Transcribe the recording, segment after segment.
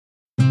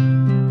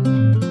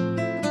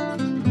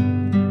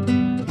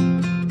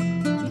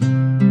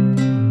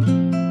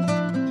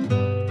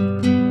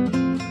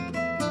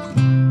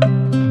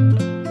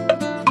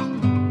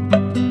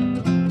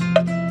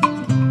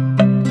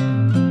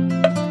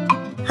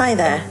Hi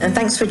there, and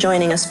thanks for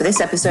joining us for this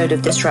episode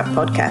of Disrupt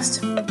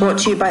Podcast, brought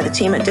to you by the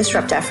team at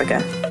Disrupt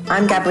Africa.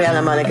 I'm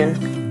Gabriella Mulligan.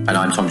 And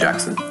I'm Tom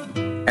Jackson.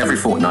 Every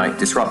fortnight,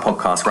 Disrupt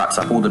Podcast wraps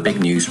up all the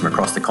big news from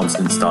across the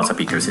continent's startup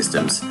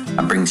ecosystems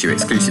and brings you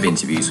exclusive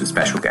interviews with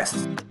special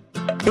guests.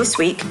 This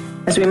week,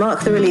 as we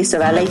mark the release of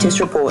our latest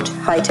report,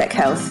 High Tech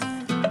Health,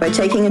 we're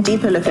taking a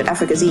deeper look at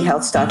Africa's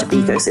e-health startup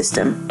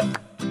ecosystem.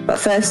 But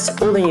first,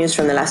 all the news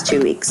from the last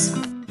 2 weeks.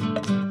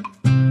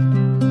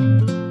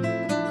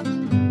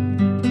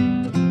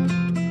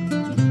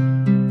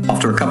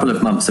 After a couple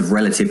of months of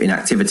relative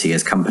inactivity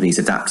as companies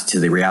adapted to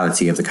the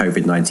reality of the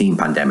COVID-19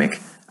 pandemic,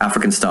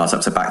 African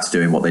startups are back to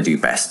doing what they do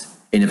best,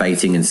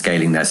 innovating and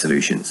scaling their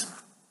solutions.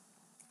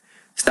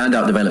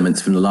 Standout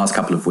developments from the last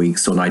couple of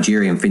weeks saw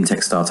Nigerian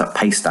fintech startup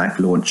Paystack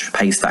launch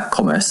Paystack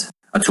Commerce,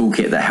 a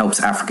toolkit that helps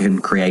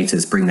African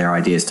creators bring their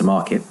ideas to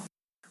market,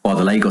 while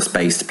the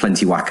Lagos-based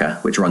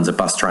Plentiwaka, which runs a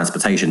bus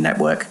transportation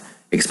network,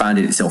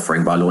 expanded its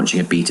offering by launching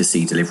a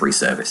B2C delivery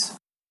service.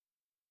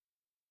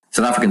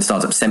 South African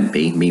startup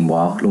Sempy,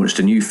 meanwhile, launched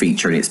a new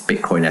feature in its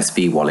Bitcoin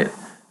SV wallet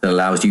that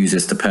allows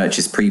users to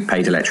purchase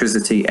prepaid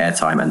electricity,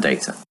 airtime and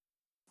data.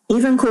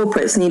 Even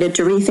corporates needed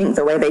to rethink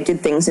the way they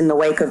did things in the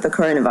wake of the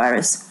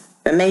coronavirus,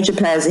 but major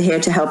players are here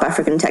to help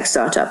African tech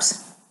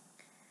startups.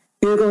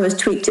 Google has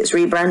tweaked its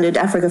rebranded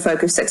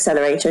Africa-focused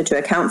accelerator to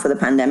account for the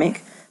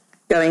pandemic,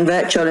 going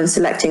virtual and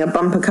selecting a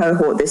bumper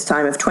cohort this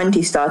time of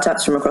 20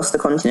 startups from across the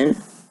continent.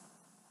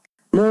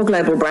 More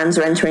global brands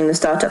are entering the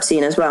startup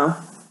scene as well.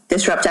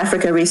 Disrupt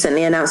Africa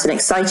recently announced an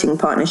exciting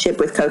partnership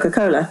with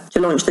Coca-Cola to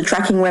launch the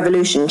Tracking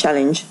Revolution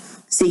Challenge,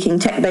 seeking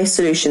tech-based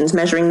solutions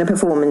measuring the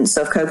performance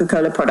of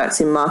Coca-Cola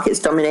products in markets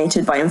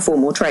dominated by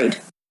informal trade.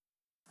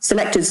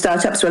 Selected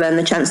startups will earn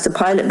the chance to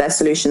pilot their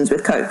solutions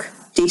with Coke.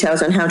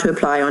 Details on how to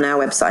apply on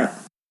our website.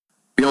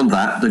 Beyond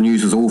that, the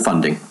news was all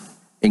funding.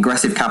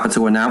 Ingressive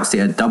Capital announced it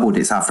had doubled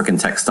its African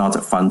tech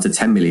startup fund to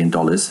 $10 million,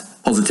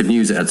 positive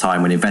news at a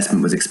time when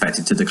investment was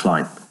expected to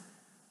decline.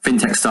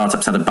 Fintech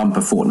startups had a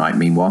bumper fortnight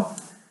meanwhile.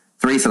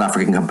 3 South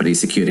African companies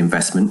secured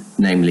investment,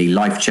 namely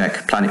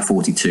LifeCheck, Planet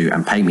 42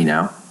 and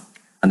PayMeNow,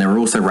 and there were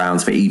also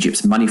rounds for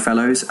Egypt's Money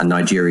Fellows and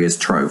Nigeria's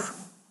Trove.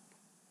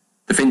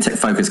 The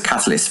fintech-focused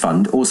Catalyst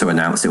Fund also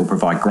announced it will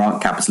provide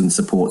grant capital and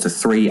support to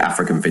 3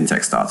 African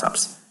fintech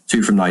startups,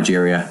 2 from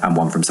Nigeria and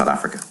 1 from South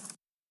Africa.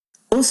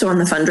 Also on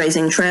the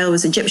fundraising trail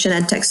was Egyptian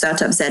edtech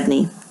startup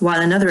Zedney,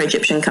 while another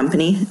Egyptian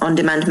company,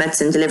 on-demand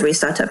medicine delivery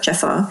startup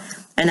Jafar,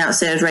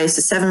 announced it had raised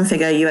a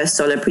 7-figure US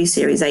dollar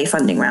pre-Series A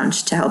funding round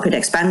to help it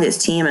expand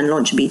its team and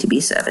launch a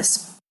B2B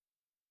service.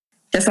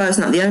 Jafar is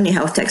not the only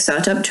health tech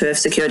startup to have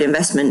secured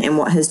investment in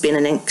what has been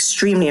an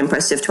extremely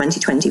impressive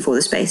 2020 for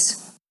the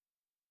space.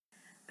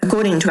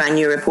 According to our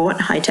new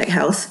report, High Tech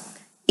Health,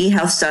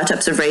 e-health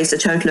startups have raised a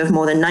total of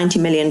more than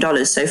 $90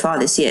 million so far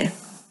this year,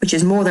 which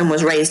is more than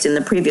was raised in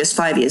the previous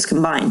 5 years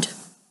combined.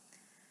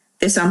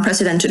 This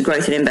unprecedented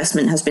growth in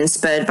investment has been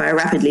spurred by a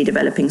rapidly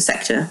developing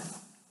sector.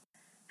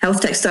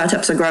 Health tech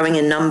startups are growing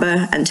in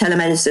number, and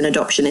telemedicine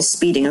adoption is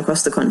speeding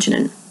across the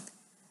continent.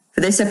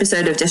 For this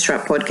episode of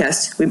Disrupt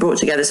Podcast, we brought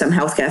together some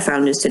healthcare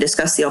founders to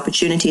discuss the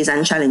opportunities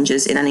and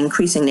challenges in an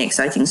increasingly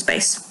exciting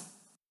space.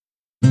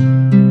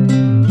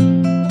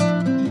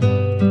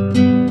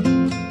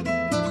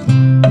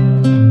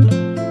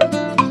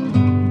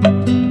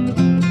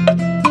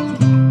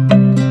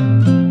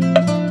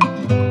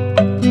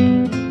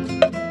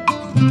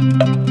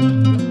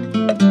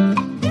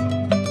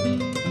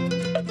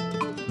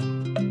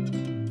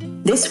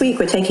 This week,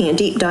 we're taking a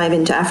deep dive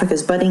into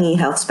Africa's budding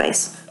e-health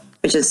space,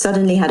 which has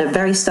suddenly had a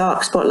very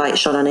stark spotlight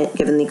shone on it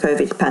given the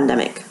COVID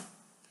pandemic.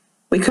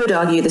 We could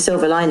argue the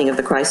silver lining of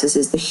the crisis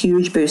is the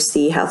huge boost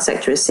the e-health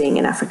sector is seeing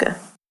in Africa.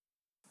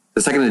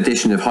 The second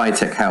edition of High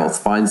Tech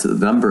Health finds that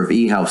the number of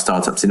e-health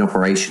startups in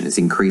operation has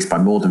increased by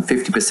more than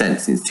 50%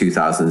 since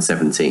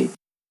 2017.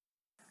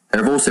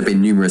 There have also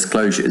been numerous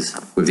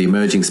closures, with the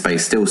emerging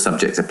space still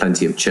subject to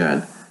plenty of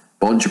churn,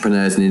 but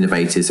entrepreneurs and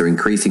innovators are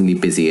increasingly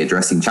busy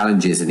addressing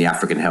challenges in the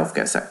African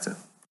healthcare sector.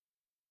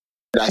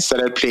 I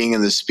started playing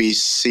in the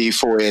space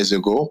 4 years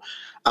ago.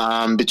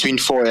 Between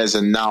 4 years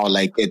and now,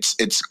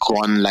 it's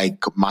gone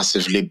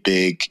massively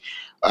big.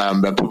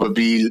 We're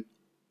probably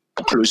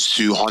close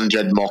to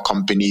 100 more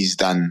companies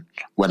than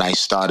when I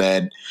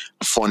started.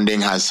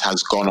 Funding has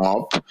gone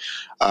up.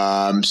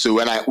 So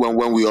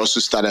when we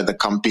also started the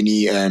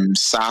company,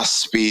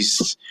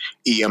 SaaS-based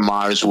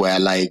EMRs were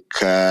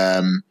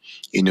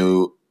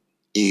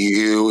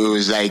it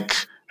was like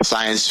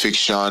science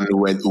fiction.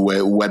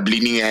 We're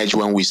bleeding edge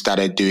when we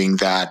started doing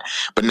that,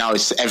 but now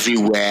it's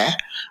everywhere.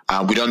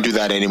 We don't do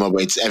that anymore,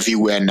 but it's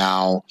everywhere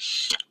now.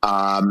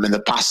 In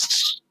the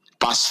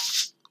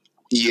past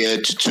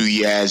year to 2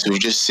 years, we've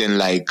just seen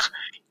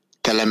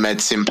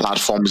telemedicine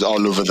platforms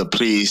all over the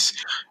place.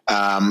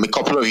 A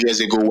couple of years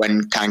ago,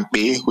 when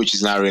Kankbe, which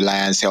is now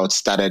Reliance Health,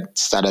 started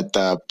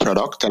the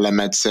product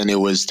telemedicine, they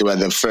were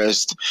the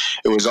first.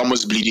 It was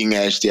almost bleeding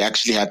edge. They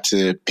actually had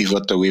to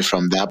pivot away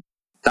from that.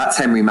 That's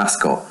Henry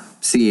Mascot,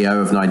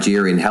 CEO of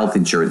Nigerian health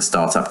insurance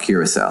startup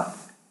Curacell.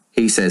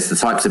 He says the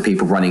types of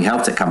people running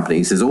health tech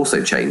companies has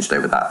also changed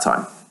over that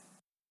time.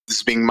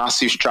 there's been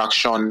massive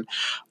traction.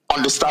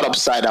 On the startup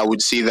side, I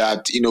would say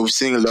that, we've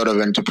seen a lot of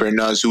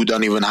entrepreneurs who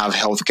don't even have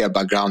healthcare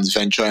backgrounds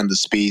venture in the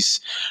space,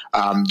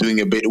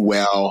 doing a bit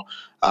well.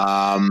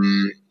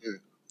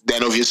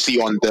 Then obviously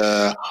on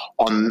the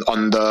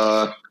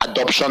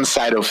adoption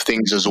side of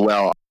things as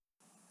well.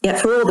 Yet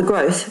for all the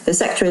growth, the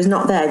sector is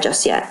not there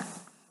just yet.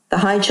 The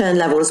high churn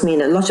levels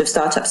mean a lot of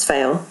startups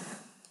fail.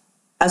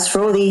 As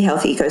for all the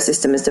e-health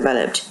ecosystem is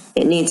developed,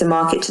 it needs a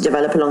market to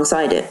develop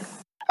alongside it.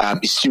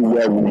 It's still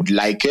where we would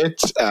like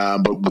it,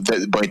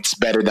 but it's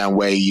better than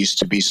where it used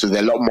to be. So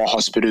there are a lot more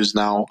hospitals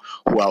now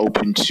who are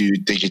open to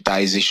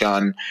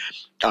digitization.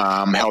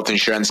 Health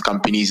insurance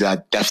companies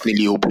are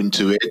definitely open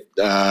to it.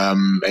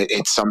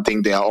 It's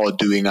something they are all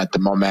doing at the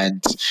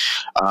moment.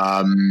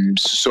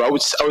 So I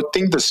would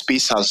think the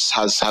space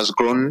has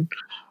grown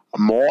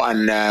more,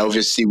 and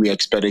obviously we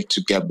expect it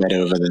to get better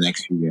over the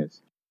next few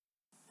years.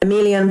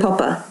 Emilian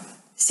Popper,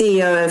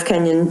 CEO of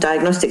Kenyan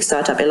diagnostic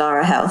startup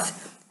Ilara Health,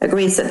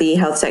 agrees that the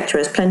health sector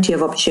has plenty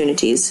of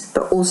opportunities,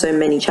 but also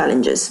many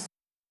challenges.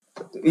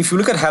 If you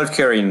look at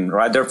healthcare,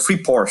 there are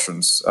three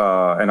portions,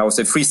 and I would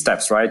say three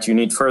steps, right? You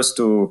need first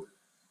to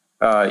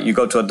you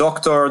go to a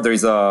doctor. There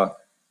is a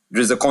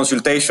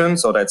consultation,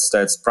 so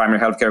that's primary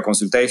healthcare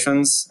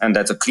consultations, and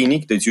that's a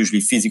clinic. That's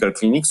usually physical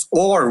clinics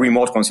or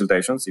remote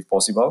consultations, if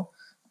possible,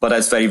 but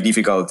that's very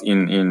difficult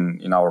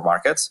in our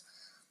markets.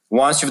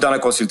 Once you've done a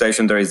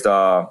consultation, there is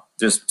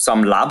just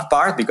some lab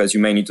part because you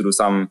may need to do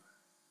some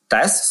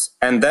tests,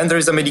 and then there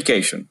is a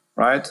medication,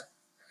 right?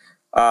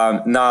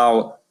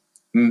 Now,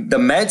 the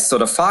meds, so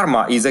the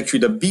pharma, is actually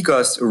the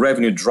biggest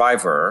revenue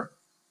driver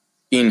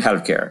in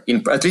healthcare,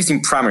 at least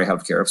in primary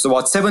healthcare. So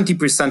about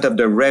 70% of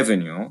the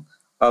revenue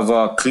of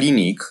a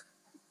clinic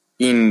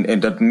in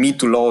the mid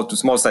to low to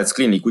small size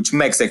clinic, which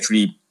makes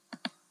actually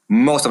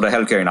most of the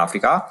healthcare in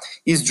Africa,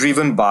 is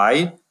driven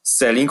by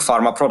selling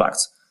pharma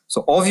products.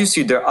 So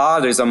obviously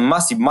there's a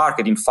massive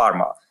market in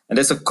pharma, and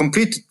there's a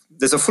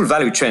full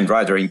value chain,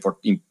 right? There are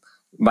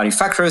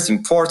manufacturers,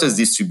 importers,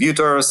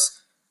 distributors,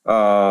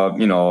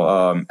 and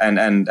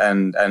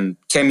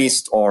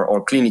chemists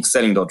or clinics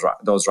selling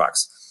those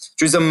drugs.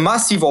 There is a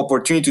massive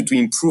opportunity to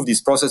improve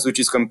this process, which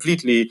is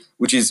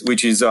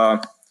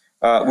not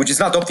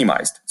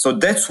optimized. So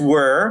that's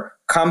where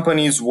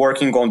companies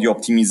working on the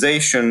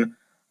optimization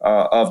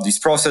of this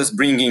process,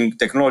 bringing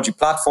technology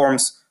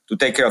platforms to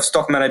take care of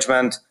stock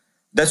management.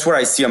 That's where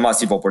I see a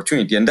massive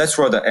opportunity, and that's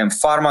where the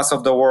M-Pharmas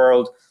of the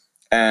world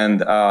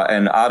and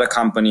other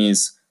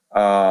companies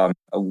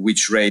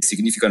which raised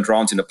significant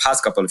rounds in the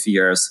past couple of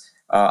years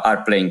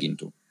are playing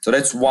into. So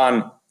that's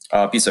one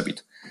piece of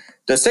it.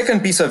 The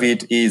second piece of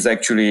it is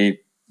actually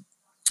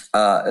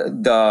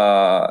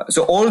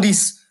so all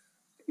this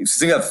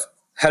thing of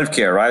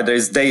healthcare, right? There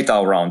is data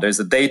around.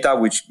 There's a data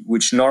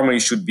which normally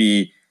should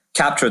be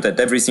captured at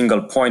every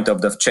single point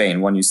of the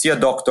chain. When you see a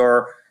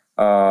doctor,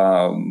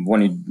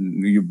 when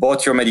you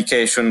bought your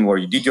medication, or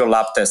you did your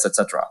lab test,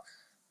 etc.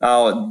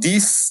 Now,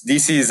 this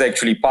is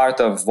actually part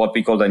of what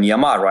we call an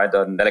EMR, right?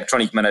 An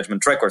electronic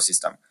management record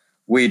system,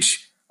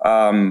 which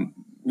that's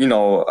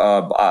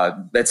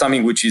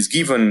something which is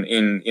given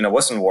in a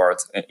Western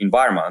world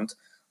environment,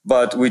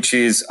 but which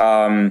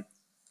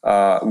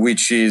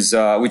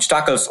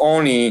tackles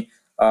only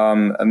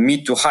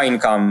mid to high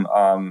income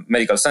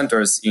medical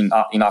centers in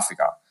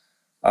Africa.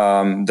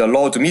 The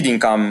low to mid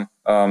income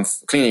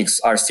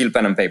clinics are still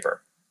pen and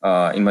paper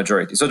in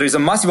majority. So there is a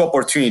massive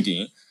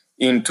opportunity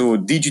into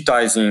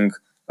digitizing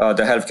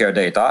the healthcare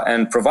data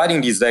and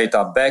providing this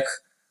data back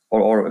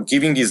or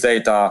giving this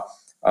data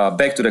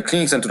back to the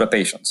clinics and to the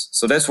patients.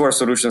 So that's where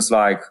solutions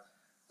like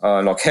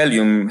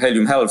Helium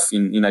Health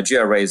in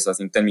Nigeria raised, I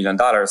think, $10 million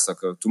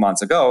 2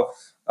 months ago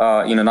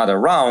in another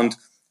round.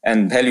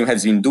 And Helium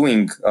has been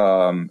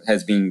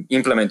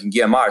implementing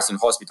EMRs in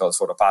hospitals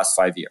for the past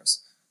 5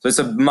 years. So it's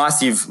a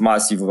massive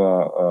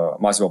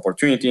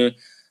opportunity.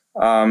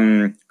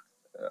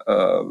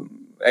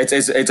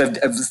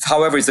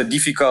 However, it's a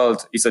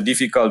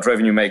difficult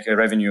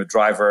revenue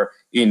driver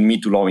in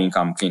mid to low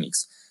income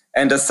clinics.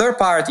 And the third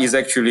part is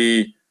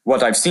actually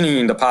what I've seen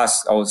in the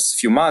past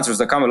few months.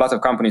 There's a lot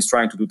of companies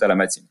trying to do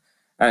telemedicine,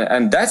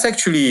 and that's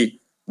actually,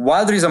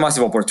 while there is a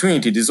massive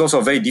opportunity, there's also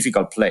a very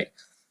difficult play.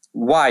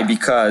 Why?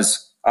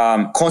 Because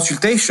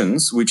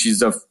consultations, which is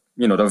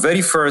the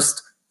very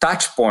first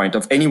touch point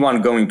of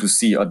anyone going to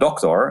see a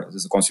doctor,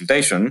 is a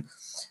consultation,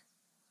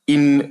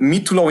 in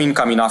mid to low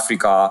income in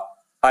Africa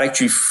are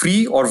actually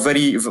free or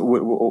 $1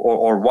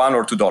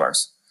 or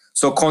 $2.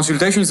 So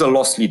consultation is a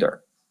loss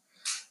leader.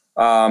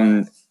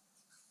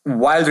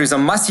 While there is a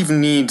massive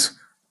need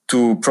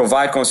to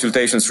provide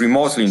consultations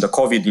remotely in the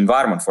COVID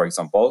environment, for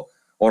example,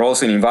 or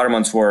also in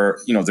environments where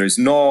there is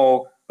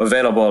no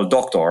available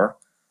doctor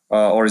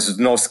or is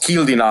no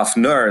skilled enough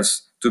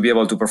nurse to be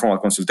able to perform a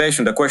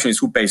consultation, the question is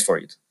who pays for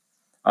it?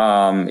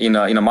 In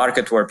a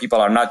market where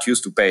people are not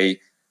used to pay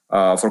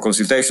for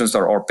consultations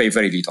or pay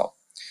very little.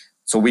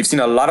 So we've seen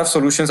a lot of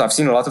solutions. I've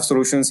seen a lot of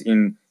solutions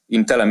in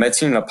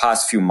telemedicine in the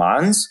past few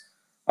months.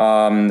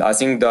 I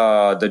think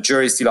the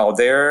jury is still out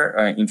there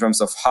in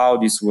terms of how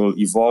this will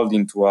evolve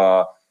into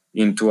a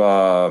into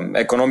a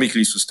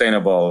economically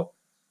sustainable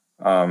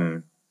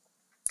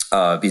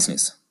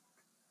business.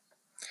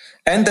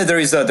 And then there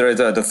is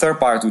the third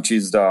part, which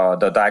is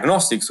the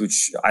diagnostics,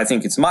 which I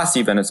think it's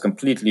massive and it's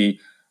completely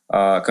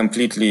it's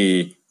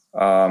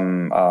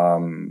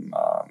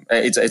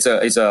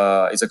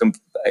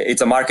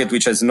a market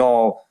which has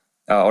no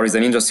or is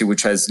an industry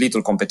which has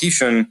little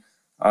competition.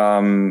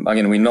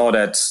 Again, we know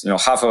that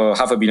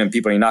half a billion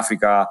people in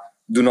Africa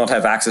do not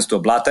have access to a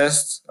blood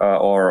test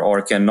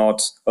or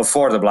cannot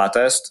afford a blood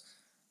test,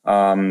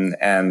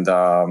 and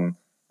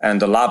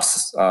the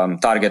labs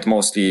target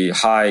mostly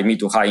mid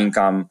to high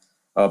income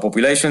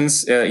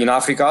populations in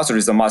Africa. So there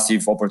is a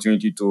massive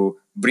opportunity to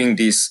bring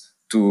this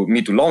to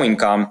mid to low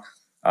income.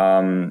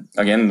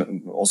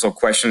 Again, also a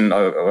question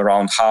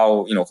around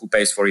how who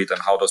pays for it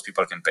and how those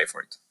people can pay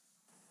for it.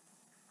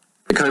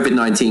 The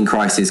COVID-19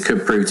 crisis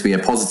could prove to be a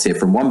positive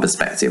from one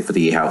perspective for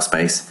the e-health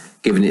space,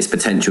 given its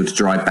potential to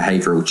drive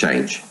behavioural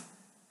change.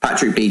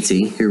 Patrick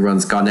Beattie, who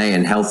runs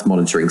Ghanaian health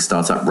monitoring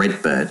startup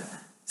Redbird,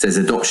 says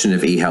adoption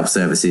of e-health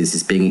services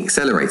is being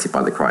accelerated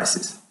by the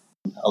crisis.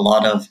 A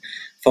lot of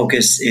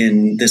focus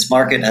in this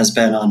market has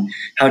been on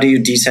how do you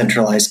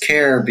decentralize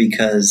care,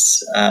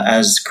 because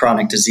as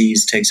chronic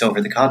disease takes over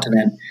the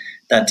continent,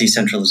 that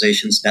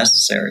decentralization is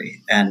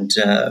necessary. And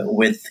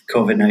with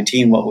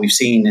COVID-19, what we've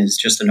seen is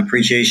just an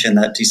appreciation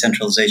that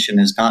decentralization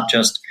is not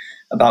just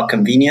about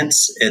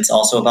convenience, it's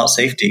also about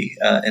safety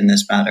in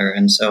this matter.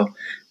 And so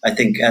I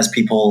think as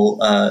people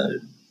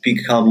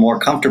become more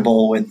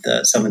comfortable with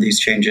some of these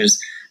changes,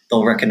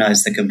 they'll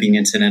recognize the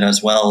convenience in it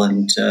as well,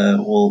 and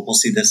we'll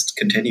see this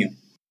continue.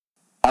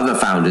 Other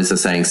founders are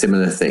saying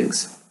similar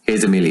things.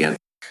 Here's Emilian.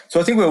 So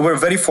I think we're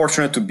very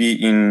fortunate to be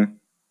in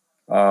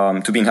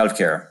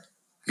healthcare,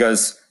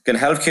 because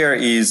healthcare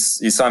is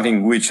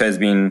something which has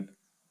been,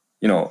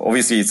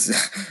 obviously it's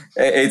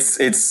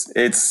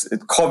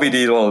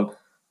COVID.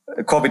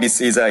 COVID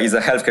is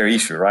a healthcare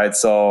issue, right?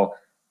 So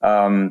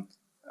a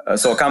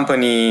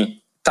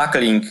company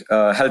tackling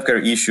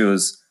healthcare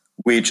issues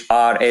which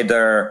are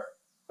either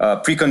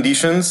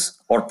preconditions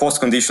or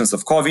post-conditions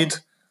of COVID.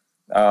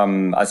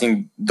 I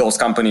think those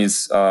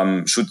companies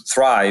should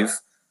thrive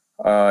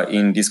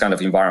in this kind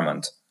of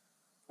environment.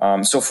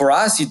 So for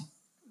us,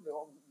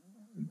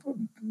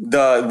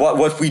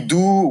 what we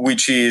do,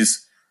 which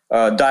is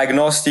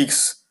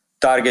diagnostics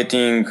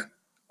targeting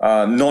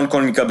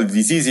non-communicable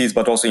diseases,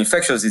 but also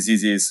infectious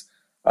diseases,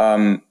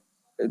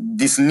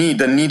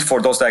 the need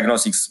for those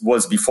diagnostics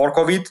was before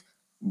COVID,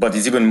 but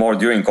is even more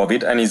during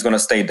COVID, and is going to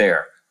stay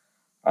there.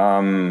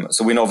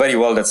 So we know very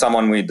well that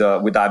someone with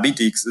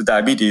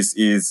diabetes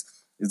is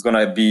going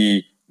to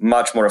be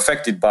much more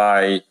affected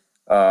by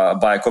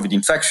COVID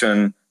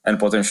infection and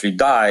potentially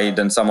die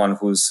than someone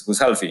who's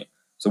healthy.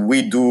 So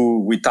we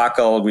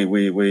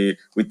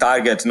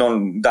target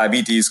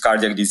non-diabetes,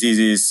 cardiac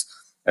diseases,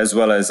 as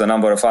well as a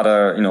number of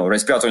other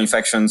respiratory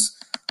infections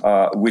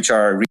which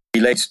are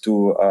related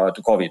to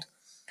COVID.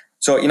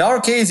 So in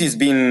our case, it's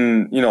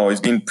been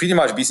pretty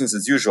much business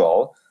as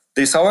usual.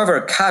 There's, however,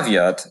 a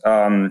caveat.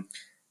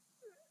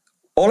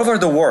 All over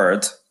the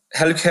world,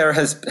 healthcare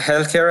has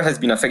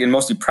been affected,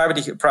 mostly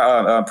primary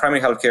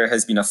healthcare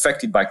has been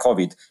affected by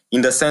COVID,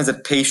 in the sense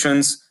that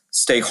patients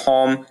stay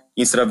home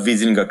instead of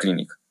visiting a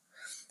clinic.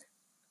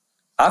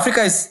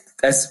 Africa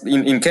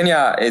in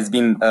Kenya has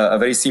been a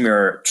very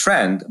similar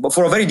trend, but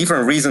for a very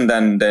different reason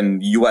than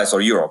US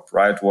or Europe,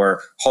 right? Where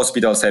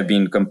hospitals have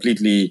been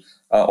completely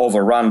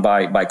overrun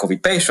by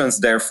COVID patients.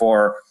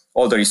 Therefore,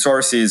 all the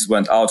resources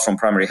went out from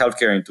primary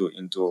healthcare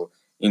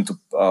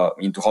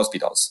into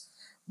hospitals.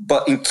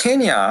 But in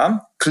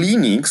Kenya,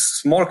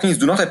 small clinics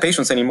do not have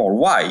patients anymore.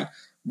 Why?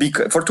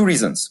 For two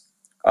reasons.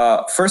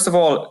 First of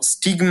all,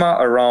 stigma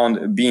around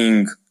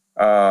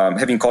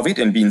having COVID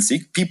and being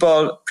sick.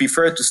 People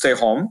prefer to stay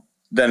home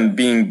than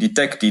being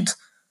detected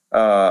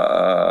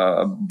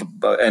and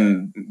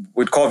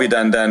with COVID,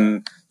 and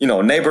then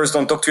neighbors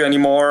don't talk to you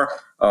anymore.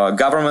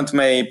 Government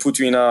may put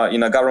you in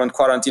a government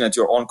quarantine at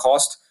your own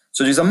cost.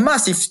 So there's a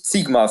massive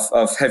stigma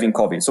of having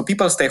COVID. So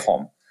people stay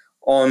home.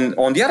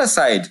 On the other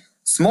side,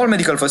 small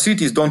medical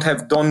facilities don't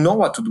know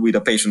what to do with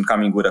a patient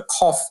coming with a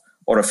cough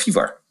or a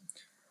fever.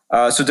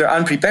 So they're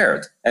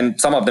unprepared, and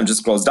some of them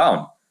just close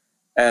down.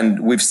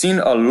 And we've seen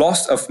a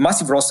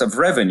massive loss of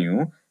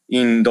revenue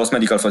in those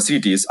medical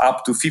facilities,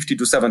 up to 50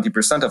 to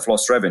 70% of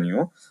lost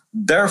revenue.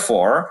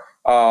 Therefore,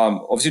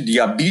 obviously the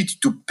ability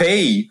to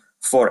pay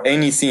for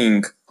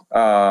anything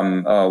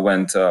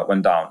went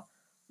down.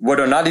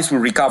 Whether or not this will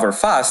recover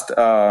fast,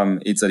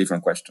 it's a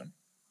different question.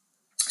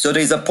 So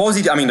there is a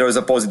positive.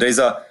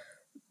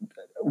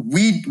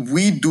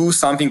 We do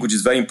something which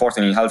is very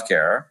important in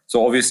healthcare.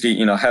 So obviously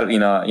in a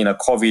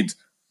COVID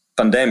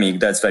pandemic,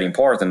 that's very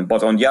important.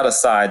 But on the other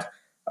side,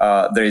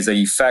 there is an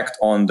effect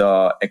on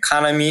the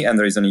economy, and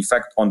there is an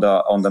effect on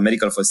the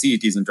medical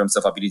facilities in terms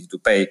of ability to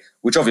pay,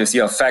 which obviously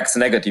affects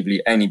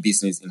negatively any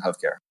business in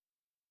healthcare.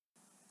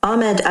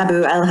 Ahmed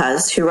Abu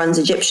Elhaz, who runs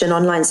Egyptian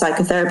online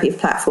psychotherapy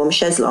platform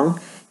Shezlong,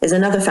 is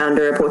another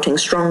founder reporting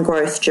strong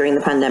growth during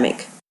the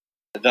pandemic.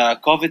 The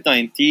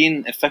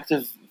COVID-19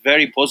 affected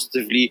very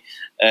positively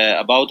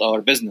about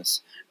our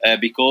business.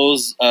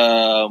 Because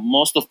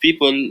most of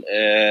people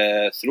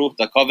through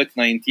the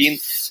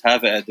COVID-19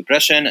 have a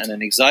depression and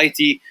an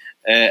anxiety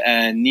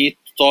and need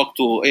to talk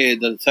to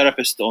the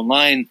therapist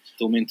online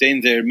to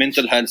maintain their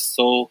mental health.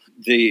 So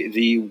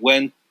they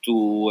went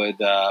to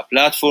the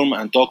platform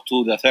and talked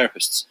to the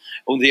therapists.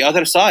 On the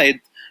other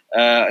side,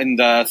 in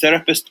the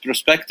therapist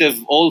perspective,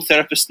 all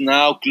therapists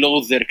now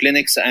close their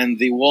clinics and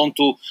they want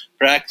to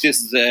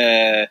practice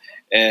the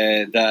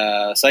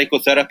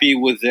psychotherapy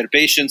with their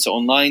patients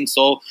online,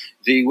 so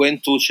they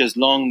went to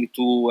Chaiselong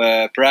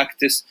to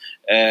practice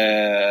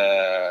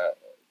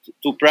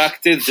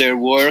their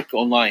work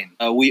online.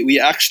 We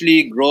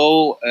actually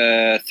grow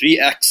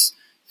 3x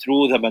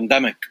through the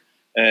pandemic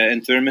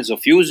in terms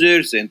of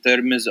users, in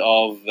terms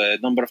of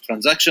number of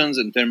transactions,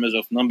 in terms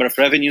of number of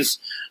revenues.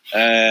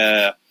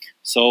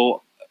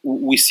 So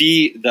we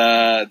see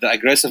the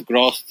aggressive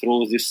growth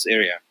through this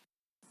area.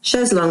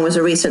 Chaiselong was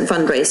a recent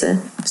fundraiser,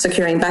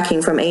 securing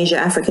backing from Asia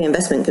Africa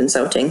Investment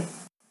Consulting.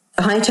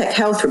 The High-Tech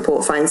Health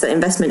report finds that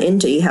investment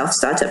into e-health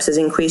startups has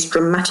increased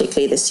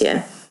dramatically this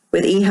year,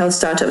 with e-health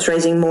startups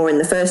raising more in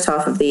the first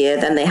half of the year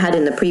than they had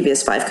in the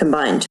previous 5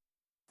 combined.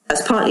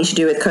 That's partly to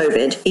do with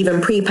COVID.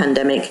 Even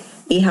pre-pandemic,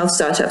 e-health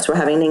startups were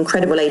having an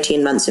incredible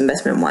 18 months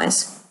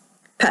investment-wise.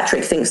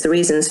 Patrick thinks the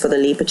reasons for the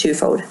leap are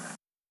twofold.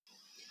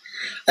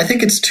 I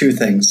think it's 2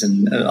 things,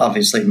 and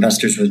obviously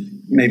investors would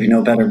maybe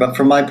know better. But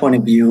from my point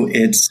of view,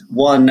 it's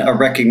one, a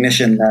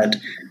recognition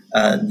that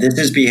this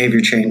is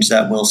behavior change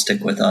that will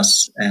stick with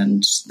us,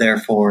 and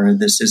therefore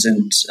this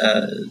isn't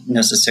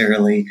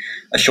necessarily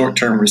a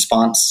short-term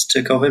response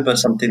to COVID, but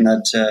something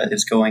that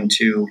is going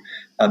to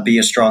be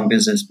a strong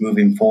business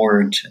moving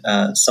forward.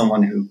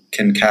 Someone who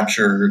can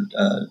capture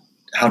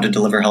how to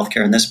deliver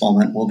healthcare in this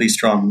moment will be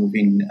strong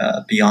moving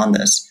beyond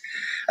this.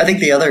 I think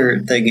the other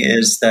thing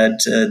is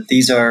that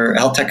these are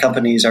health tech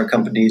companies are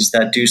companies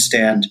that do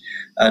stand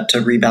to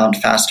rebound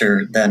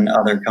faster than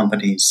other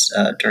companies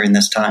during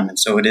this time. And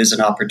so it is an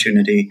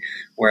opportunity,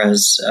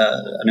 whereas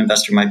an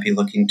investor might be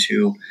looking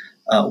to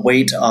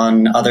wait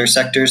on other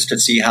sectors to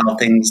see how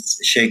things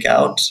shake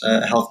out.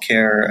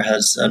 Healthcare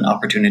has an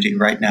opportunity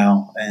right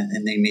now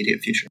in the immediate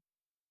future.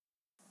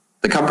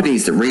 The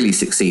companies that really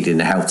succeed in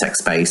the health tech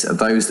space are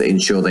those that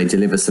ensure they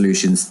deliver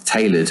solutions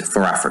tailored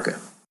for Africa.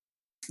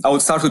 I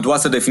would start with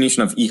what's the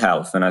definition of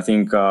e-health. And I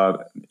think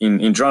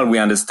in general, we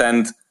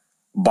understand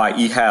by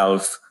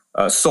e-health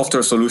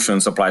software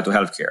solutions applied to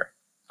healthcare.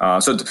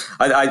 So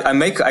I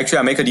make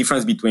a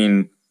difference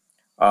between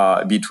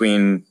I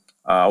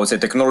would say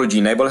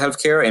technology-enabled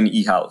healthcare and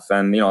e-health.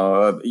 And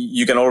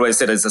you can always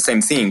say that it's the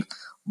same thing,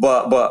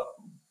 but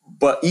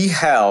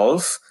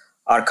e-health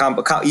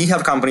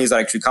e-health companies are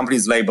actually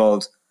companies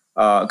labeled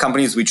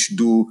companies which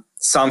do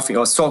something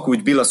or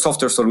which build a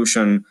software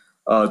solution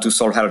to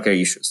solve healthcare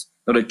issues.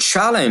 Now, the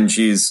challenge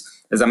is,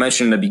 as I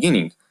mentioned in the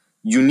beginning,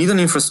 you need an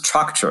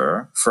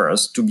infrastructure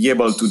first to be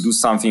able to do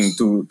something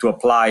to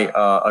apply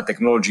a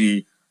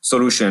technology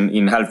solution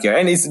in healthcare.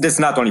 And that's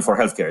not only for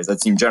healthcare,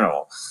 that's in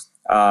general.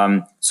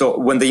 So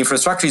when the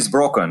infrastructure is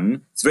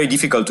broken, it's very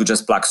difficult to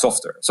just plug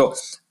software. So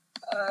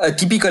a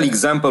typical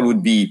example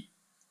would be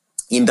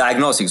in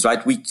diagnostics,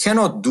 right? We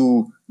cannot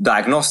do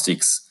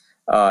diagnostics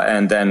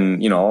and then,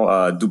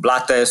 do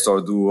blood tests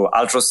or do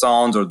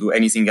ultrasound or do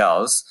anything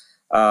else.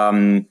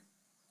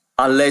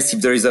 Unless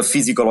if there is a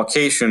physical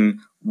location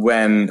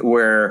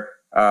where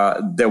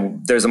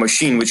there's a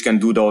machine which can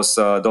do those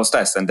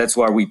tests, and that's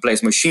where we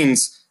place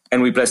machines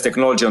and we place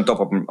technology on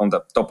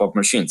the top of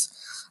machines.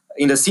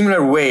 In a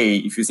similar way,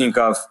 if you think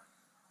of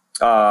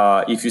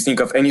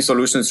any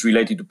solutions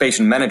related to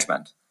patient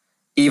management,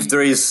 if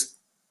there is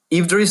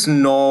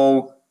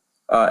no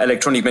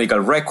electronic medical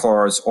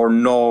records or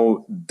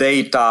no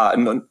data,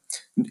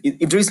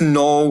 if there is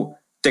no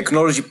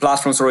technology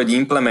platforms already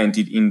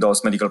implemented in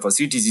those medical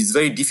facilities, it's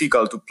very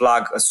difficult to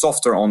plug a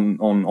software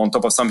on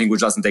top of something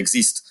which doesn't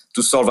exist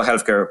to solve a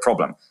healthcare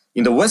problem.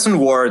 In the Western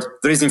world,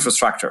 there is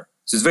infrastructure.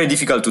 So it's very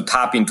difficult to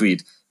tap into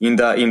it. In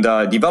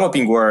the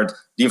developing world,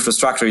 the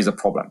infrastructure is a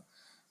problem.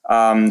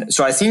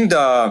 So I think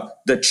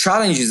the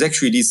challenge is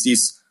actually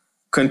this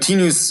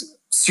continuous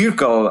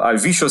circle, a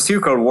vicious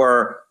circle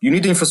where you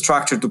need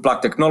infrastructure to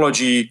plug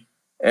technology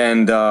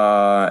and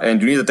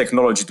you need the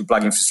technology to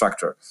plug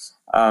infrastructure.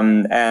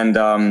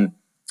 I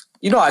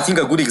think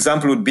a good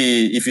example would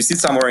be if you sit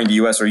somewhere in the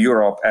US or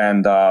Europe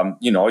and,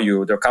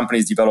 there are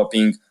companies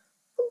developing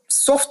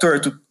software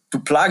to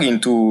plug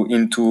into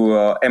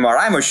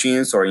MRI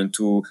machines or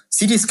into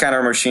CT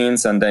scanner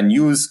machines and then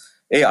use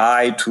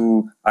AI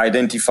to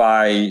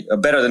identify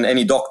better than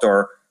any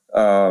doctor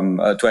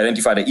to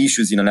identify the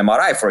issues in an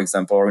MRI, for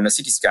example, or in a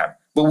CT scan.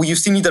 But you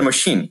still need a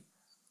machine.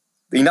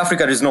 In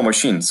Africa, there is no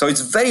machine. So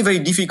it's very, very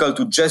difficult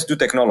to just do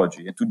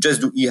technology and to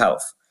just do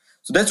e-health.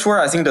 So that's where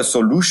I think the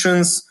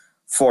solutions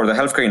for the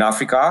healthcare in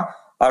Africa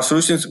are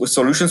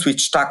solutions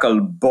which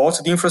tackle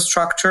both the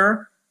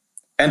infrastructure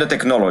and the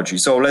technology.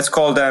 So let's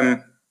call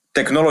them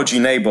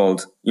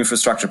technology-enabled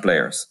infrastructure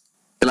players.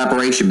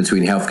 Collaboration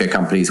between healthcare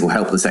companies will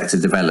help the sector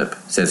develop,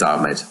 says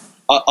Ahmed.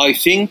 I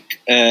think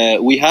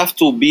we have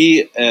to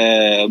be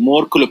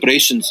more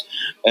collaborations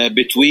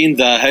between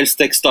the health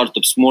tech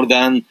startups more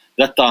than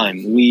that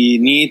time. We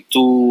need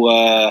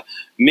to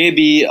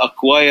maybe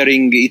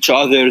acquiring each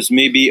other's,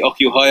 maybe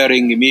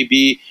acquiring,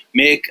 maybe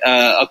make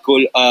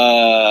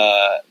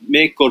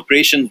make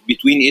corporations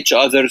between each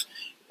others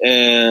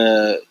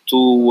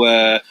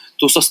to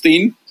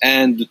sustain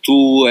and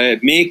to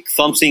make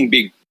something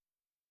big.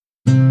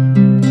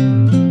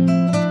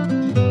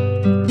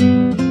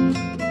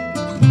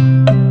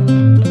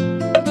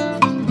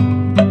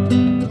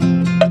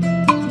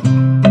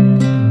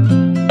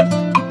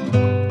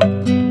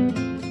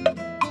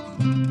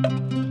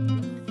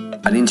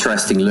 An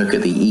interesting look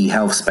at the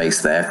e-health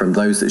space there from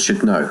those that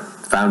should know,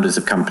 founders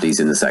of companies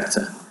in the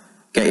sector.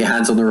 Get your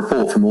hands on the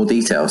report for more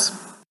details.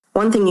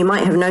 One thing you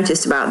might have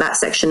noticed about that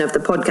section of the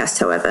podcast,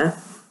 however,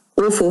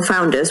 all 4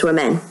 founders were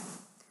men.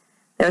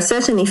 There are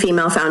certainly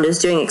female founders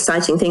doing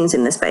exciting things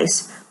in the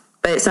space,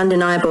 but it's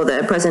undeniable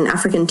that at present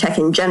African tech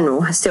in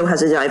general still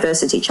has a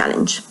diversity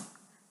challenge.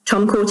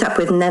 Tom caught up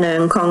with Nena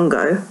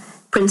Nkongo,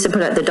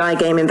 principal at the Die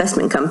Game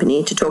investment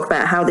company, to talk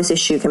about how this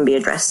issue can be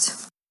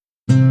addressed.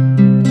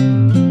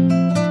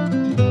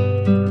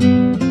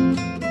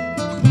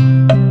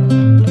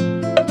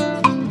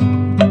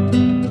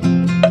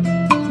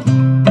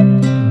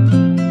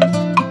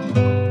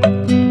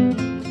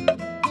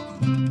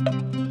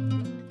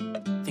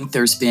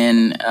 There's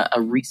been a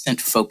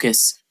recent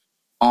focus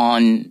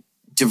on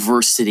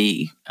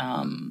diversity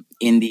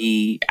in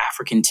the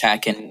African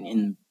tech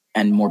and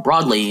more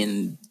broadly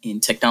in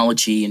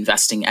technology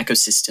investing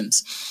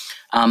ecosystems.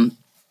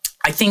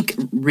 I think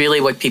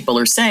really what people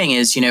are saying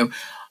is,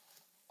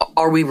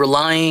 are we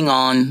relying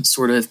on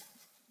sort of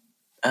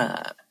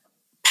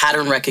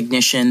pattern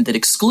recognition that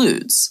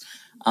excludes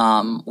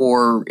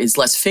or is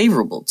less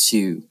favorable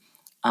to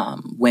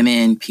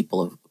women,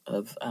 people of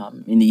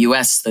in the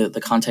U.S.,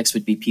 the context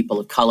would be people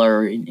of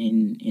color.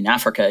 In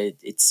Africa,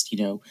 it's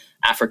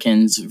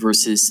Africans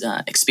versus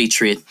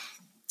expatriate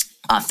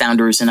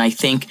founders. And I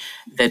think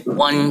that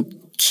one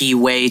key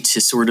way to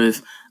sort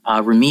of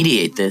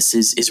remediate this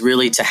is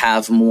really to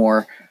have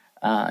more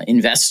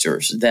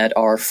investors that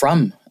are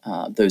from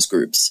those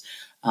groups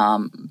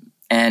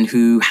and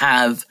who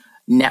have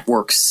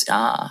networks,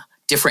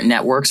 different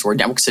networks or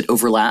networks that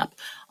overlap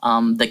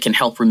that can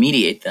help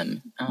remediate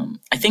them.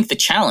 I think the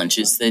challenge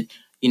is that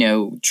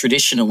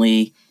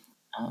traditionally,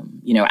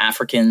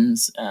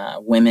 Africans,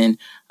 women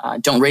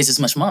don't raise as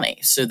much money,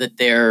 so that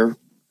their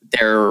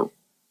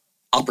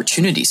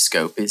opportunity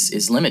scope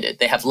is limited.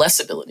 They have less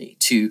ability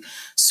to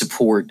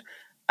support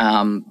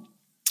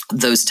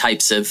those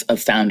types of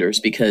founders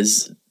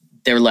because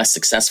they're less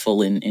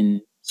successful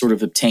in sort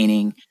of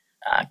obtaining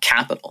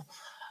capital.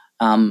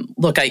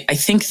 Look, I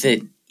think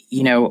that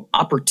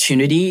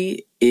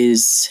opportunity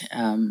is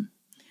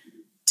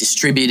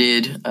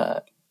distributed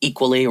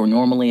equally or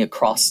normally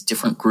across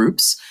different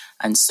groups.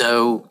 And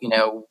so,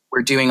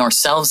 we're doing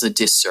ourselves a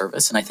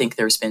disservice. And I think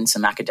there's been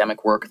some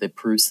academic work that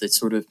proves that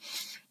sort of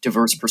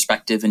diverse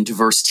perspective and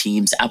diverse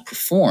teams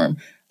outperform.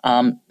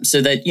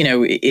 So that,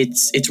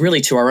 it's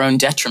really to our own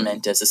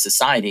detriment as a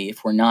society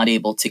if we're not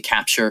able to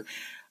capture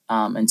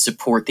and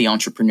support the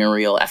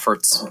entrepreneurial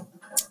efforts,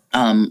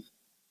 in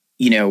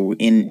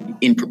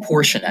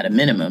proportion at a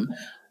minimum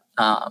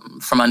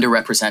from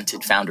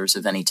underrepresented founders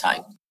of any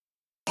type.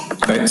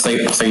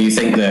 So you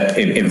think that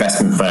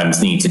investment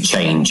firms need to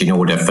change in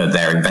order for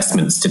their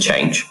investments to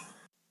change?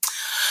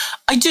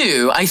 I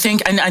do. I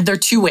think, and there are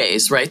 2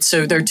 ways, right?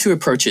 So there are 2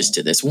 approaches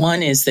to this.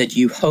 One is that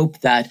you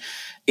hope that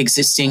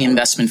existing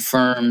investment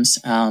firms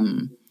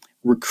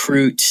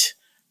recruit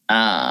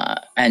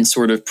and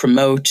sort of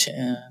promote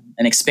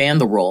and expand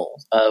the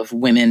role of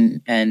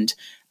women and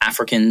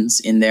Africans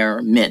in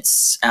their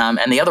midst.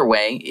 And the other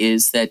way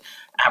is that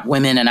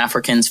women and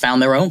Africans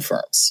found their own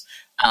firms.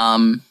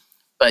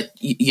 But,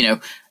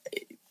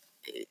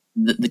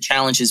 the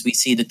challenge is we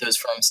see that those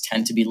firms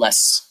tend to be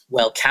less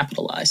well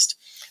capitalized.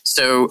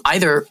 So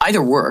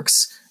either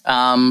works.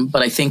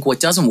 But I think what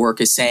doesn't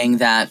work is saying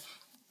that,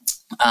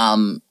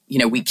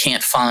 we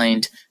can't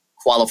find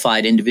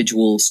qualified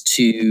individuals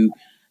to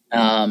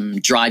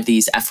drive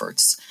these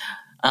efforts.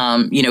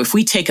 If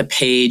we take a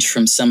page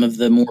from some of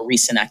the more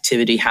recent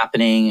activity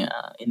happening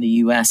in the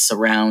U.S.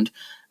 around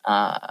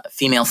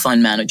female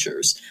fund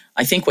managers,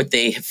 I think what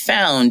they have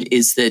found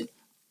is that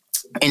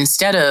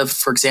instead of,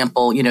 for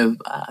example,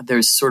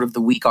 there's sort of the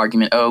weak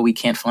argument, we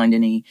can't find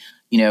any,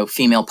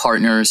 female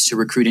partners to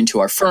recruit into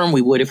our firm.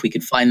 We would if we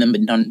could find them,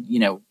 but none,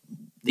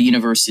 the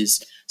universe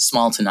is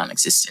small to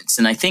non-existent.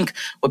 And I think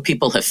what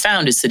people have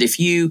found is that if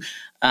you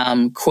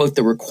quote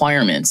the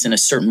requirements in a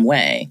certain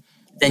way,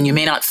 then you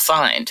may not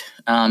find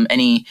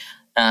any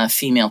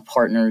female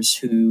partners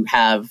who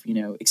have,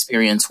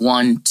 experience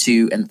 1,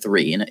 2, and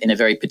 3 in a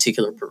very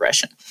particular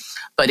progression.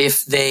 But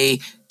if they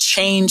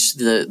changed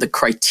the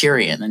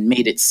criterion and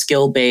made it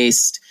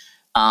skill-based,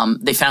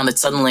 they found that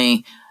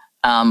suddenly,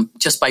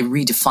 just by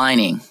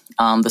redefining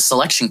the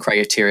selection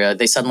criteria,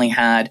 they suddenly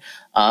had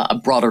a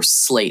broader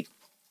slate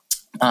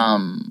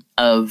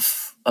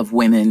of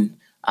women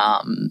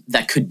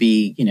that could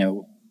be,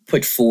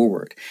 put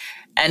forward.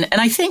 And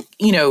I think,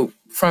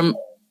 from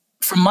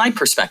my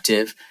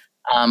perspective,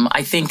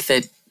 I think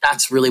that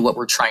that's really what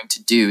we're trying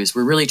to do, is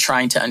we're really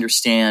trying to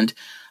understand,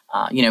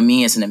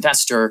 me as an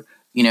investor,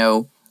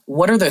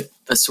 what are the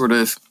sort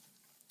of,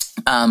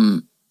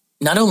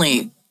 not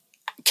only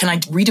can I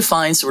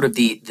redefine sort of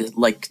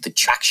the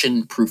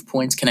traction proof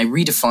points? Can I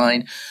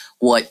redefine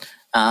what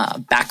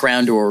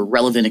background or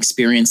relevant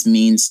experience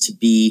means to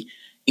be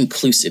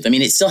inclusive? I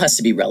mean, it still has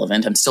to be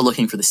relevant. I'm still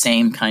looking for the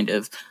same kind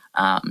of,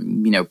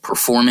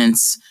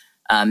 performance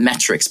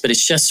metrics, but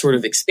it's just sort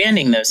of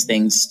expanding those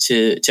things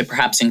to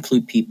perhaps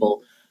include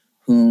people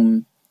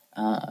who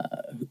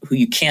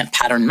you can't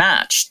pattern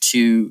match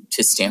to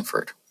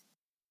Stanford.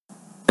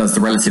 Does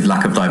the relative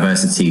lack of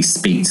diversity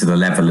speak to the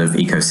level of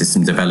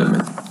ecosystem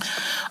development?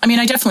 I mean,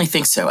 I definitely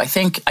think so. I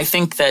think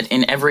that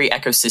in every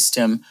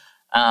ecosystem,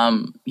 I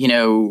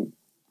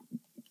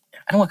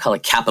don't want to call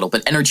it capital,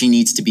 but energy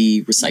needs to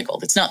be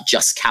recycled. It's not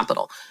just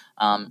capital.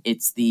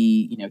 It's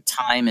the,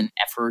 time and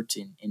effort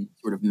and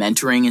sort of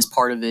mentoring is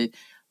part of it.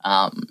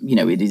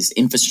 It is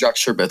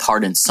infrastructure, both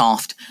hard and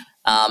soft.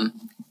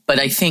 But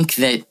I think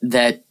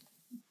that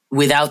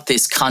without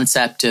this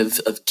concept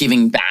of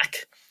giving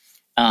back,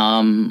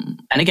 and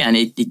again,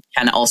 it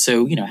can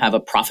also, have a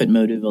profit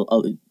motive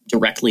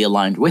directly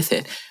aligned with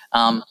it.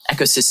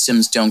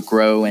 Ecosystems don't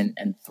grow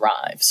and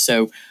thrive.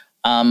 So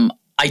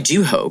I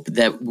do hope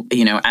that,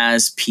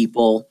 as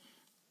people,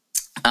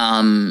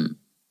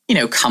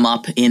 come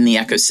up in the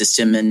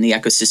ecosystem and the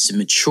ecosystem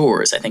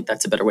matures, I think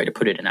that's a better way to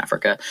put it in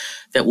Africa,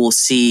 that we'll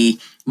see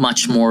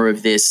much more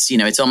of this,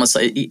 it's almost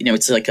like,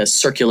 it's like a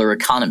circular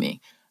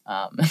economy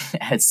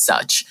as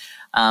such.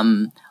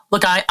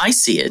 Look, I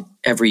see it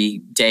every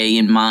day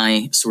in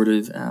my sort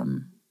of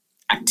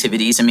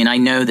activities. I mean, I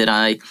know that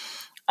I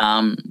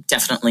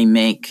definitely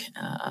make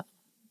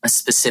a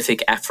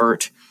specific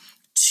effort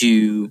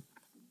to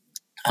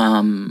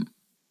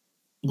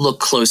look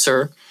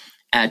closer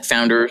at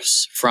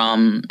founders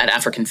at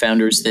African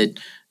founders that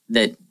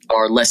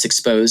are less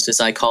exposed, as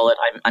I call it.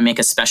 I make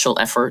a special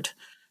effort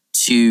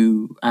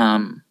to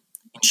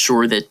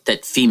ensure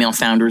that female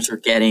founders are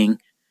getting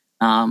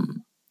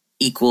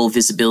equal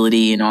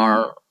visibility in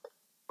our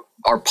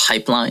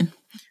pipeline,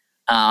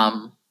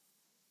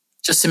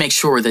 just to make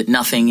sure that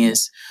nothing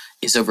is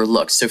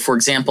overlooked. So, for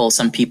example,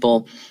 some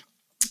people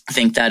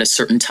think that a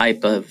certain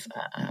type of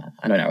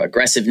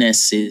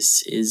aggressiveness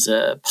is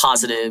a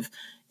positive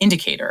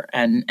indicator,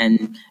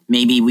 and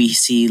maybe we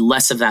see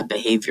less of that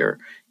behavior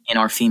in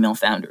our female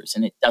founders,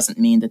 and it doesn't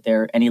mean that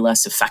they're any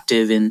less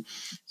effective in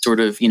sort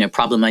of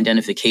problem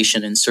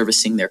identification and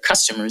servicing their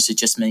customers. It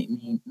just may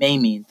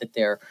mean that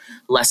they're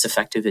less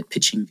effective at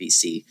pitching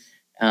VC.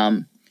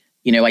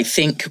 I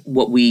think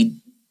what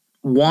we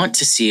want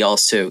to see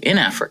also in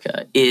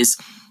Africa is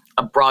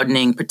a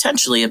broadening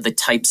potentially of the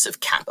types of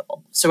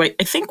capital. So I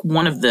think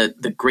one of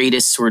the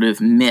greatest sort of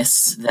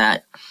myths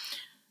that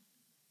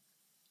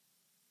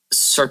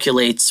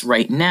circulates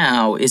right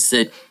now is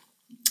that,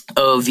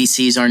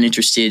 VCs aren't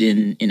interested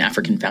in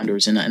African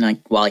founders.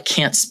 And while I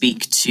can't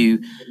speak to,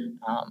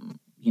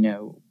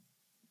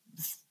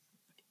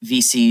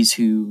 VCs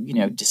who,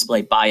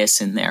 display bias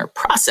in their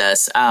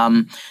process,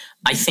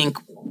 I think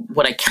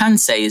what I can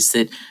say is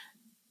that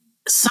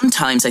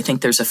sometimes I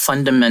think there's a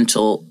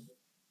fundamental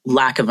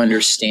lack of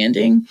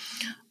understanding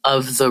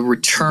of the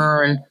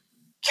return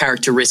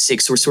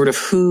characteristics, or sort of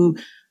who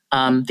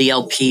the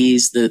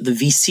LPs, the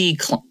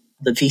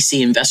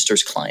VC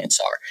investors' clients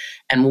are,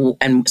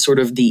 and sort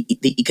of the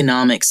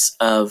economics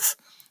of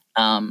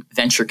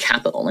venture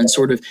capital, and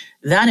sort of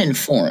that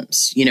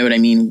informs,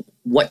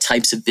 what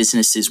types of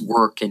businesses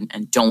work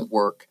and don't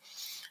work.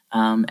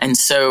 And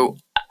so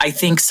I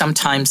think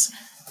sometimes,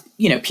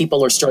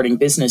 people are starting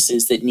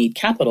businesses that need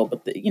capital,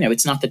 but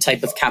it's not the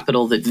type of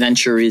capital that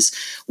venture is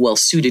well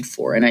suited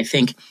for. And I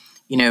think,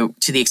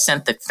 to the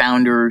extent that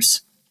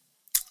founders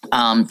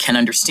can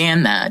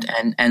understand that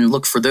and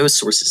look for those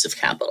sources of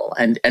capital.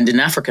 And in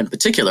Africa in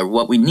particular,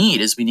 what we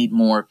need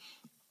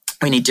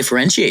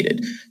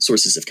differentiated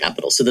sources of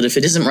capital, so that if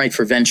it isn't right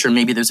for venture,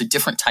 maybe there's a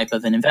different type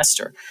of an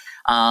investor,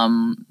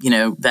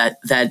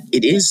 that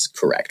it is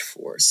correct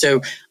for.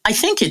 So I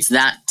think it's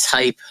that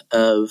type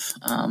of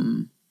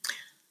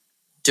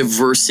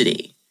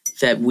diversity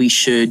that we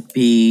should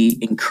be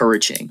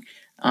encouraging.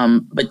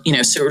 But,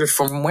 sort of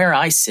from where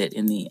I sit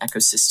in the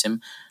ecosystem,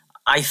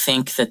 I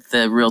think that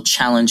the real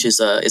challenge is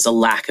a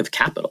lack of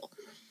capital.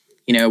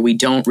 We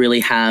don't really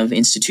have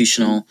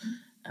institutional,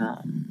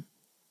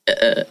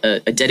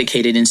 a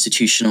dedicated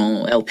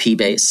institutional LP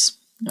base,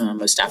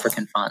 most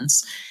African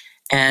funds.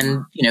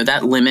 And,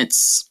 that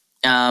limits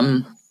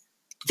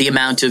the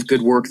amount of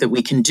good work that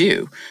we can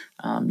do.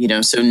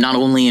 So not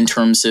only in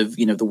terms of,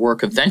 the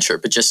work of venture,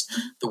 but just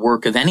the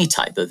work of any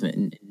type of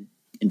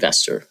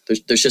investor.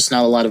 There's just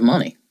not a lot of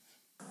money.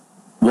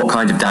 What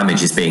kind of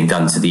damage is being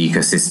done to the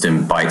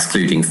ecosystem by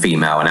excluding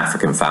female and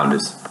African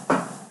founders?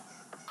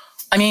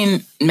 I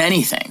mean,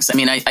 many things. I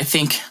mean, I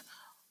think,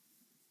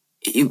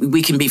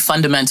 we can be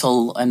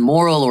fundamental and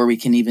moral, or we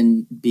can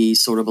even be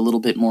sort of a little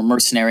bit more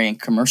mercenary and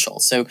commercial.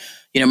 So,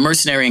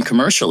 mercenary and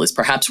commercial is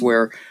perhaps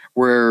where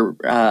we're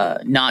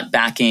not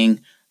backing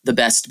the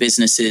best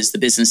businesses, the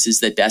businesses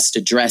that best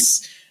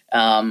address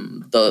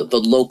the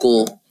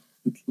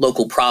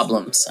local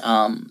problems,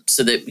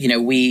 so that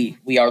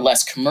we are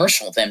less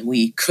commercial than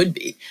we could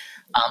be.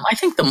 I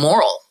think the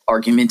moral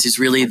argument is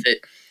really that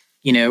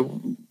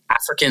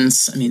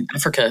Africans. I mean,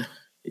 Africa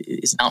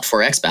is not for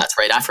expats,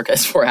 right? Africa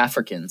is for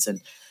Africans,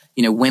 and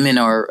women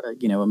are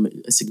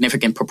a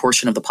significant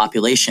proportion of the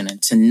population,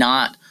 and to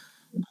not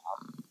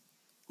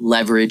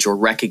leverage or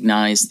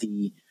recognize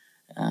the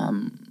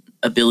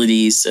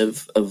abilities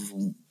of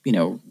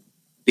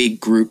big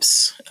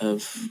groups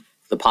of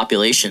the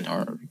population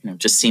or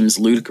just seems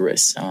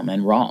ludicrous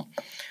and wrong.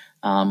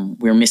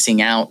 We're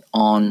missing out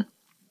on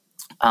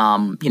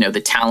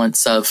the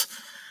talents of,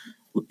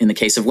 in the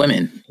case of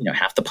women,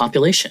 half the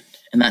population,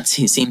 and that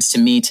seems to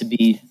me to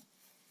be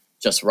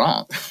just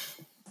wrong.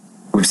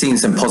 We've seen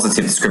some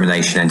positive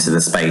discrimination enter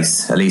the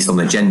space, at least on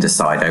the gender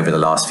side, over the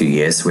last few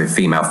years, with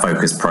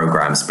female-focused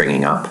programs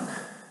springing up.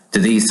 Do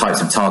these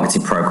types of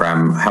targeted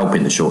program help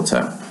in the short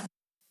term?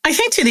 I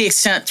think to the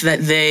extent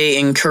that they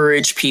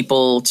encourage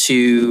people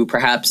to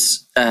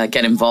perhaps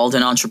get involved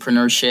in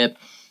entrepreneurship,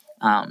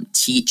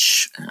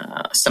 teach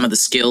some of the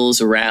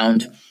skills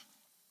around,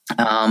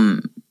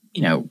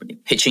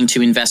 pitching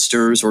to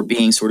investors or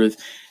being sort of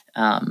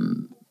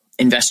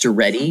investor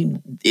ready,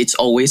 it's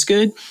always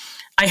good.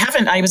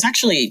 I was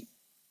actually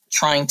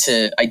trying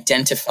to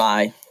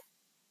identify,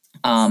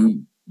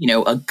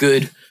 a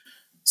good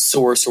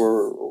source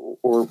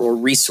or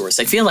resource.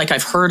 I feel like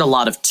I've heard a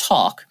lot of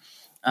talk,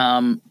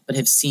 but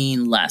have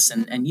seen less.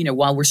 And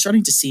while we're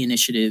starting to see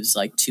initiatives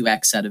like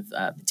 2X out of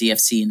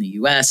DFC in the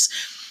US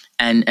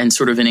and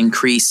sort of an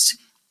increased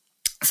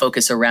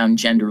focus around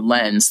gender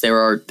lens, there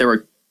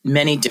are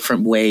many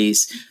different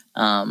ways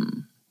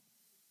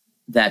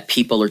that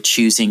people are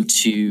choosing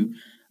to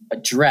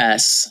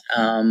address,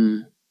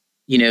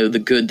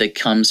 the good that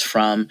comes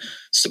from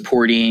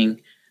supporting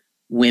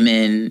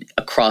women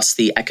across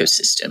the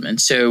ecosystem.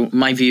 And so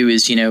my view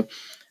is,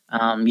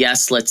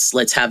 yes,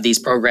 let's have these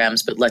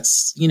programs, but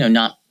let's,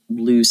 not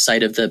lose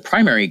sight of the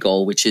primary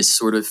goal, which is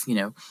sort of,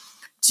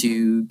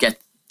 to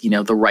get,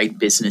 the right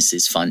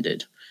businesses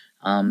funded.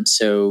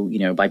 So,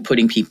 by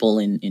putting people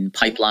in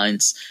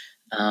pipelines,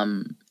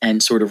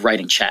 and sort of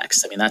writing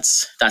checks. I mean,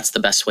 that's the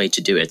best way to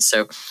do it.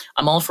 So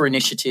I'm all for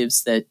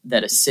initiatives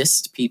that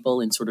assist people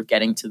in sort of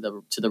getting to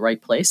the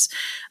right place.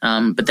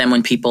 But then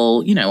when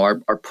people,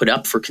 are put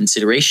up for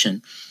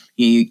consideration,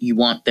 you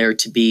want there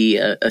to be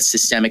a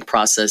systemic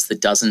process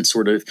that doesn't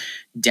sort of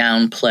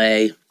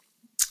downplay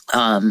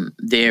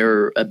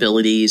their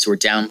abilities or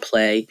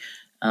downplay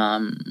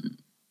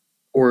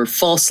or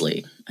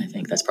falsely, I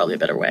think that's probably a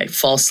better way,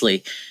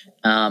 falsely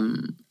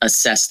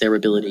assess their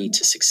ability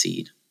to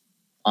succeed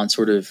on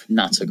sort of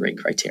not so great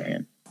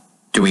criterion.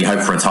 Do we hope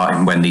for a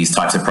time when these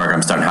types of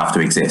programs don't have to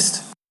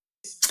exist?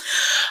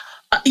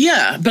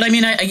 Yeah, but I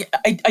mean, I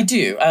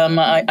do.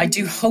 I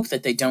do hope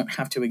that they don't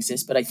have to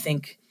exist, but I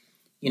think,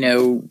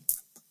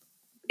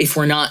 if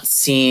we're not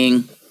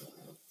seeing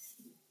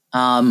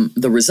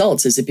the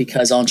results, is it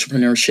because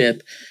entrepreneurship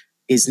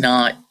is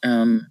not,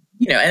 and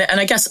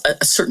I guess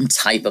a certain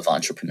type of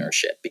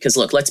entrepreneurship? Because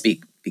look, let's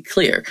be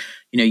clear.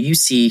 You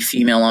see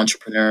female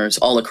entrepreneurs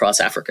all across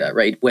Africa,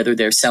 right? Whether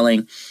they're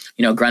selling,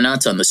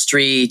 granates on the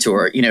street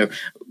or,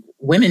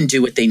 women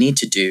do what they need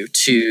to do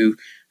to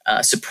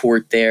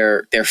support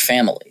their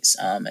families.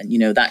 And,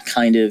 that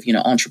kind of,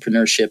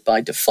 entrepreneurship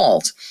by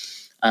default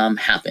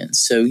happens.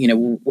 So,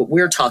 what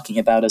we're talking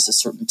about is a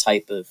certain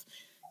type of,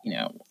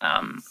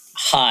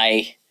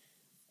 high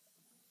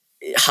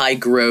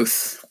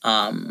growth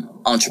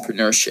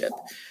entrepreneurship.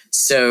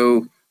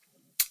 So,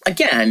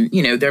 again,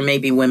 there may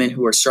be women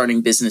who are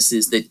starting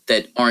businesses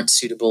that aren't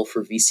suitable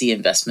for VC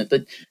investment,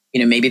 but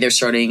maybe they're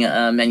starting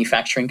a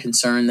manufacturing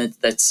concern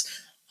that's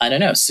I don't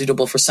know,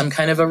 suitable for some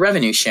kind of a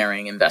revenue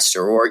sharing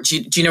investor. Or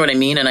do you know what I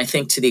mean? And I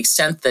think to the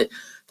extent that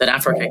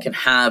Africa can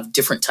have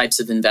different types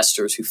of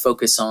investors who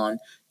focus on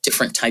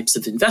different types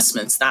of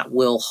investments, that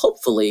will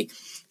hopefully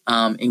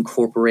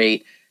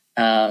incorporate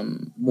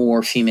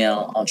more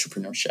female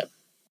entrepreneurship.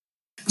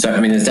 So,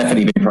 there's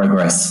definitely been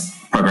progress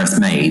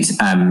made.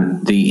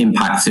 The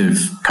impact of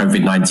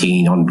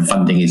COVID-19 on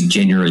funding is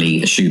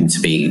generally assumed to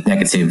be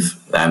negative.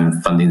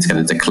 Funding is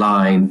going to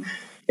decline.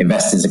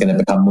 Investors are going to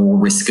become more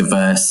risk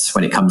averse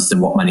when it comes to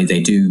what money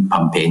they do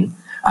pump in.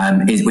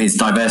 Is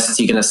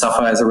diversity going to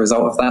suffer as a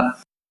result of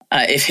that?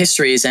 If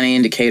history is any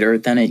indicator,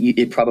 then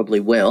it probably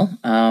will.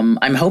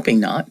 I'm hoping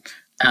not,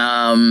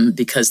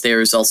 because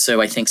there's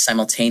also, I think,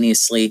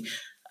 simultaneously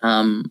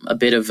a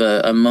bit of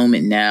a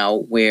moment now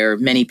where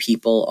many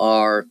people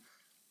are,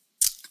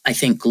 I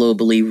think,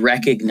 globally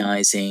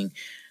recognizing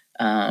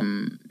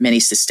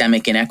many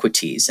systemic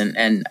inequities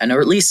and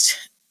or at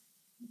least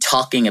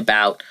talking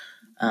about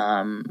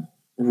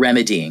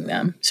remedying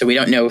them. So we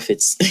don't know if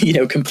it's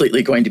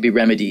completely going to be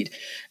remedied.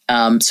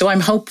 So I'm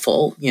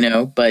hopeful,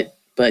 but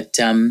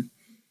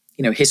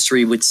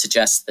history would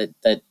suggest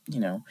that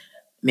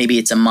maybe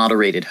it's a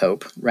moderated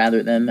hope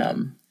rather than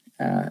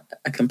a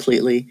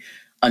completely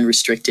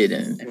unrestricted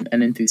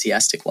and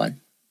enthusiastic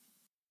one.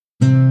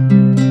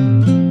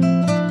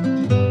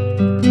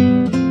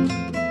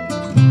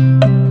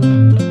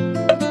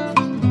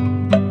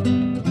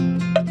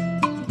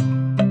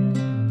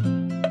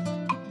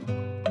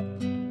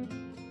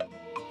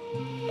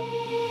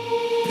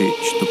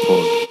 Pitch the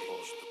pod.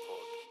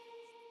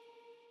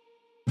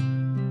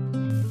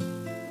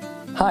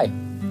 Hi,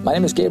 my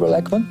name is Gabriel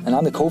Ekman, and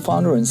I'm the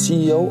co-founder and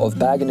CEO of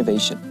BAG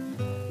Innovation.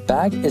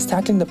 BAG is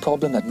tackling the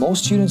problem that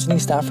most students in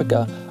East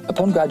Africa,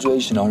 upon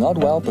graduation, are not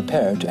well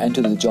prepared to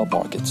enter the job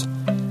markets.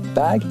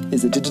 BAG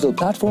is a digital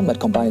platform that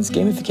combines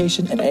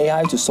gamification and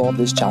AI to solve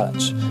this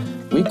challenge.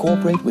 We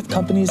cooperate with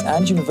companies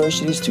and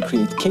universities to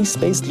create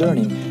case-based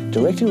learning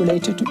directly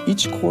related to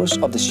each course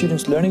of the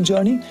student's learning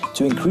journey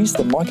to increase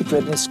the market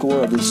readiness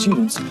score of the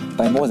students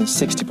by more than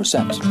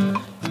 60%.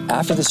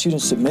 After the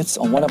student submits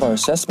on one of our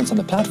assessments on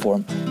the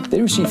platform,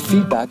 they receive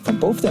feedback from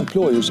both the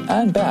employers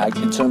and BAG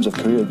in terms of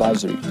career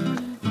advisory.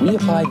 We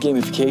apply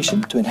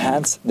gamification to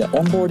enhance the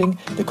onboarding,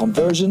 the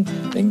conversion,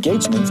 the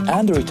engagement,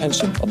 and the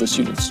retention of the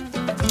students.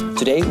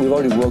 Today, we've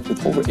already worked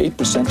with over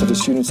 8% of the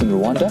students in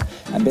Rwanda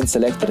and been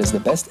selected as the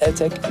best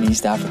edtech in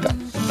East Africa.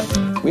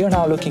 We are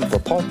now looking for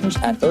partners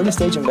and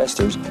early-stage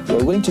investors who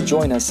are willing to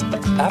join us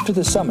after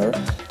the summer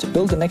to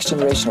build the next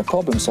generation of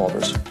problem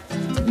solvers.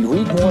 You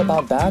read more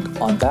about BAG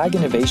on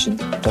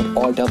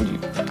baginnovation.rw.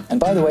 And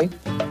by the way,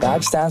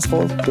 BAG stands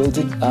for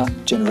Building a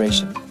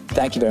Generation.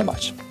 Thank you very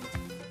much.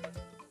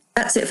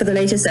 That's it for the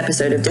latest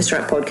episode of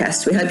Disrupt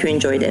Podcast. We hope you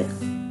enjoyed it.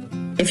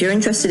 If you're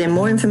interested in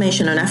more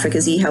information on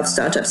Africa's e-health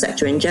startup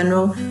sector in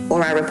general,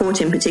 or our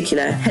report in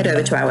particular, head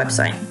over to our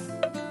website.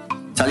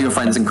 Tell your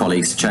friends and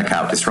colleagues to check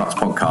out Disrupt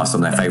Podcast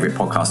on their favourite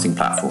podcasting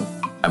platform.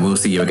 And we'll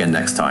see you again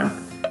next time.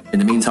 In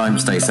the meantime,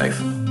 stay safe.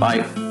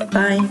 Bye.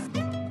 Bye.